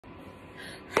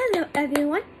Hello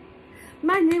everyone,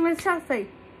 my name is Chelsea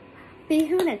B.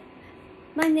 Hoonan.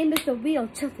 My name is the real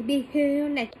Chelsea B.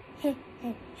 Hoonan. Hey,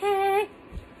 hey, hey.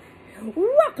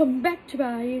 Welcome back to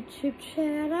my YouTube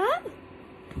channel.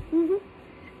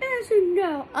 As you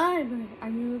know, I'm wearing a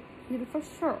new beautiful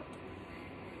shirt.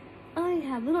 I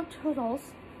have little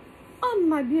turtles on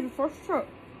my beautiful shirt.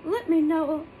 Let me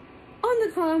know on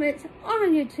the comments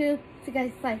on YouTube if you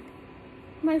guys like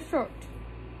my shirt.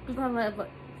 I'm gonna love it.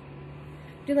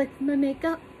 Do you like my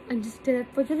makeup? I just did it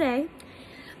for today.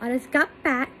 I just got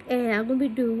back and I'm gonna be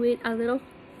doing a little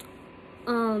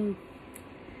I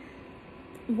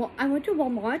went to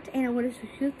Walmart and I wanted to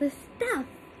shoot the stuff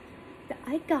that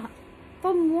I got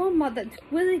from Walmart that's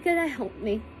really gonna help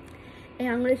me. And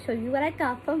I'm gonna show you what I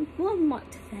got from Walmart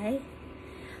today.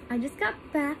 I just got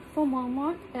back from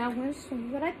Walmart and I'm gonna show you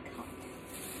what I got.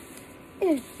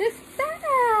 It's this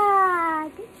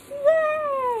bag!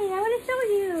 Yay! I wanna show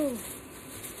you.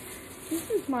 This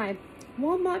is my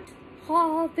Walmart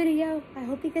haul video. I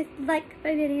hope you guys like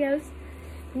my videos.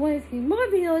 If you want to see more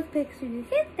videos, make sure you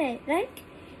hit that like.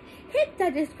 Hit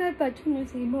that subscribe button to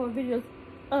see more videos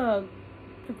of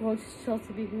the gorgeous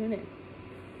Chelsea B. Hoonan.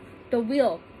 The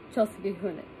real Chelsea B.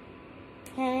 Hoonan.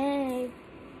 Hey!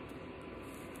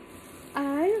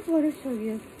 I just want to show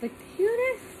you the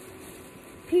cutest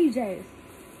PJs.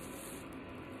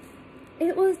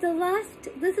 It was the last,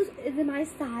 this is in my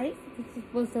size. This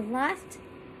was the last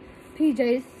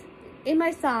PJs in my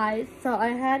size, so I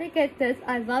had to get this.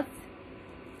 I love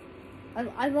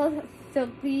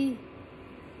silky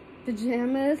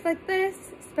pajamas like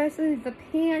this, especially the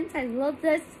pants. I love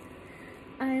this.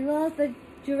 I love the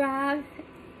giraffe.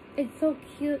 It's so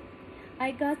cute.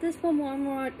 I got this from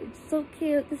Walmart. It's so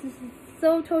cute. This is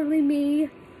so totally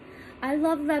me. I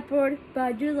love leopard, but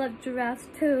I do love giraffes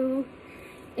too.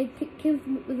 It came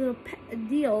with a little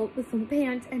deal with some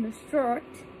pants and a shirt.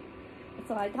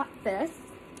 So I got this.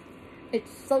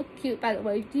 It's so cute, by the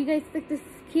way. Do you guys think this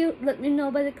is cute? Let me know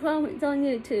by the comments on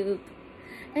YouTube.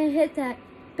 And hit that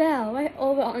bell right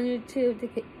over on YouTube to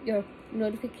get your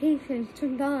notifications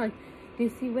turned on to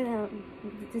see when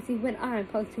I'm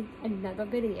posting another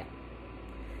video.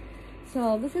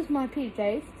 So this is my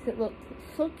PJs. It looks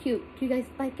so cute. Do you guys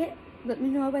like it? Let me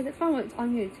know by the comments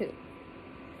on YouTube.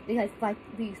 You guys like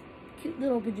these cute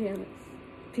little pajamas.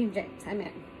 PJs, I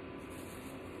meant.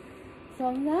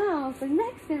 So now, the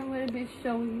next thing I'm going to be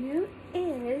showing you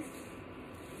is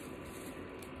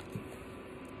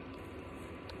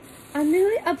I'm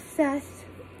really obsessed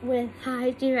with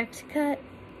High Direct Cut.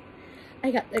 I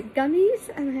got the gummies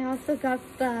and I also got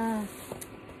the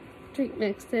drink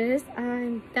mixes.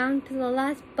 I'm down to the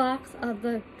last box of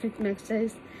the drink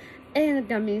mixes and the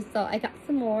gummies, so I got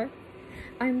some more.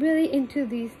 I'm really into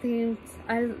these things.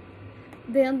 They're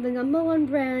the #1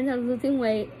 brand of losing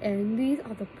weight, and these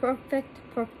are the perfect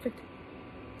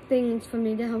things for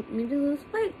me to help me to lose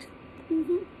weight.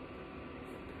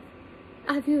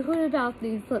 Have you heard about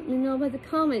these? Let me know by the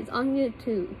comments on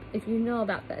YouTube if you know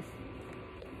about this.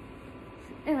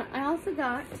 And I also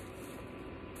got,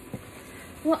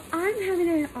 well, I'm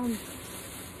having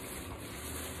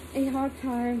a hard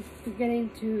time getting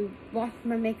to wash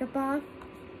my makeup off.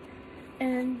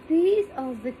 And these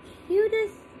are the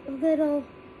cutest little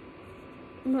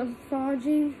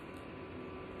massaging.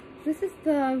 This is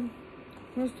the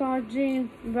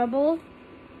massaging rubble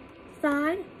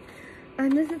side.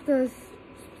 And this is the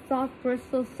soft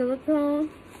bristle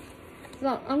silicone.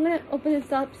 So I'm going to open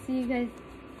this up so you guys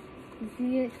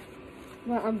see it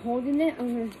while I'm holding it.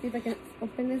 I'm going to see if I can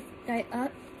open this guy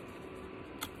up.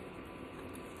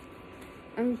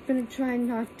 I'm going to try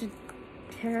not to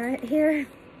tear it here.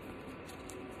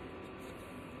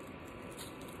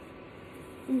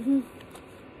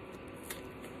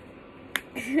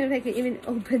 If I can even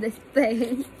open this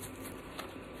thing.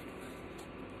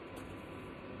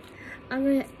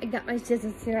 I got my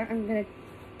scissors here. I'm gonna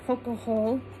poke a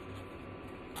hole.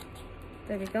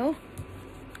 There we go.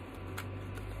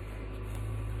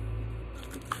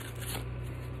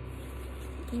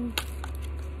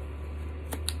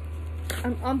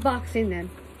 I'm unboxing them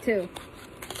too.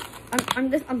 I'm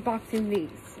just unboxing these.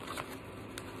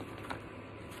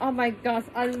 Oh my gosh,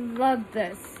 I love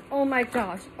this. Oh my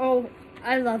gosh. Oh,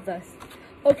 I love this.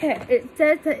 Okay, it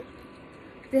says that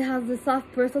they have the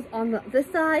soft bristles on this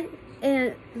side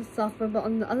and the soft bristle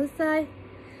on the other side.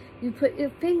 You put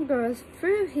your fingers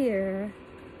through here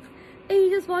and you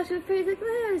just wash your face like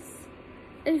this.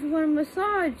 And if you want to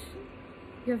massage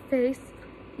your face,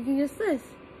 you can use this.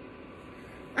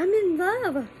 I'm in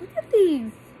love. Look at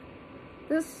these.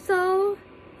 They're so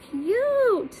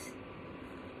cute.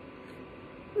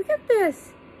 Look at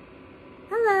this.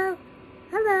 Hello.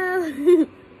 Hello.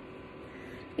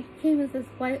 It came with this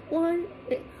white one.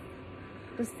 It's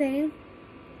the same.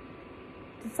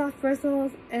 The soft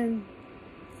bristles and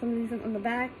some of these on the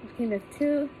back. It came with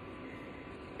 2.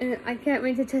 And I can't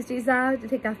wait to test these out to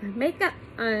take off my makeup.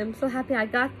 I'm so happy I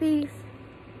got these.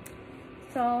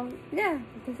 So yeah,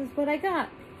 this is what I got.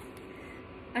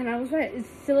 And I was right, it's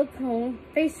silicone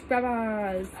face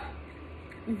scrubbers.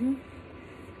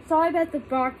 Sorry about the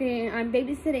barking. I'm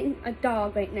babysitting a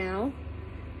dog right now.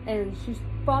 And she's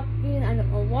barking. I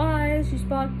don't know why she's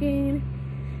barking.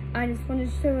 I just want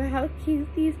to show her how cute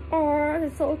these are.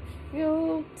 They're so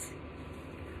cute.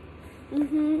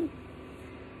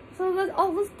 So that's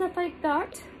all the stuff I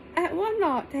got at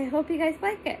Walmart. I hope you guys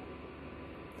like it.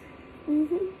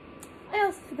 I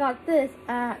also got this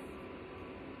at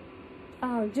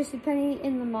JCPenney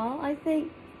in the mall, I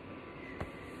think.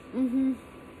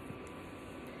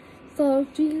 So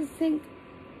do you think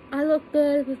I look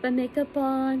good with my makeup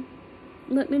on?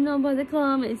 Let me know by the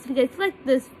comments. If you guys like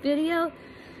this video,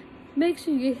 make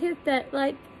sure you hit that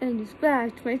like and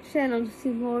subscribe to my channel to see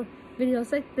more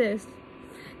videos like this.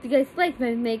 If you guys like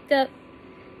my makeup,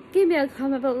 give me a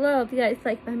comment below if you guys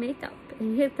like my makeup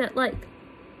and hit that like.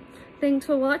 Thanks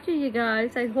for watching, you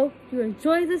guys. I hope you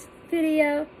enjoyed this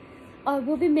video. I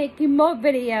will be making more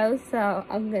videos, so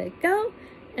I'm gonna go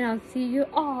and I'll see you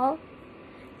all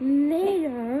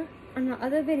later on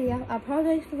another video. I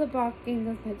apologize for the barking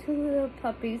of my 2 little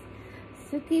puppies,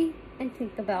 Suki and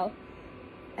Tinkerbell.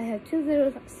 I have 2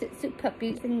 little Shih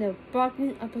puppies and they're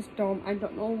barking up a storm. I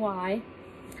don't know why.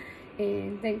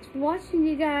 And thanks for watching,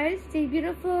 you guys. Stay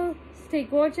beautiful, stay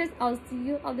gorgeous. I'll see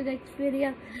you on the next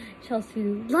video. Chelsea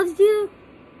loves you.